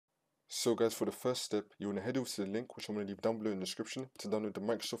So guys, for the first step, you want to head over to the link which I'm going to leave down below in the description to download the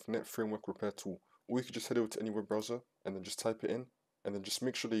Microsoft Net Framework Repair tool. Or you can just head over to any web browser and then just type it in, and then just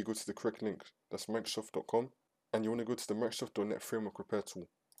make sure that you go to the correct link. That's microsoft.com, and you want to go to the Microsoft.Net Framework Repair tool.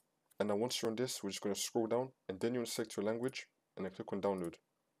 And now once you're on this, we're just going to scroll down, and then you want to select your language, and then click on download.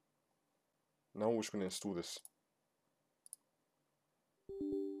 Now we're just going to install this.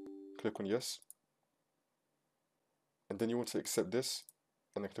 Click on yes, and then you want to accept this,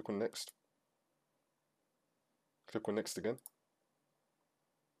 and then click on next. Click on next again,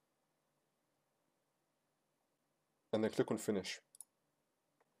 and then click on finish.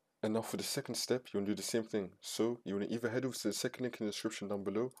 And now for the second step, you want to do the same thing. So you want to either head over to the second link in the description down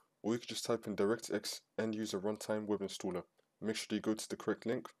below, or you can just type in DirectX End User Runtime Web Installer. Make sure that you go to the correct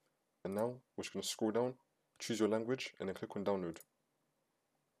link. And now we're just going to scroll down, choose your language, and then click on download.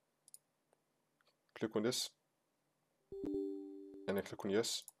 Click on this, and then click on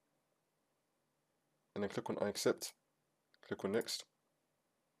yes, and then click on I accept, click on next,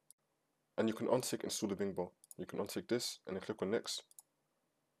 and you can untick install the Bing bar. You can untick this, and then click on next.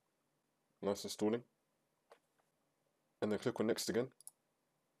 Now it's installing, and then click on next again,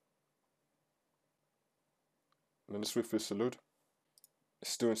 and then just wait for this to load.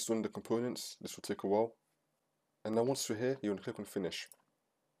 It's still installing the components. This will take a while. And now once you're here, you want to click on finish.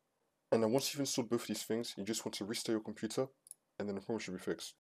 And now once you've installed both of these things, you just want to restart your computer, and then the problem should be fixed.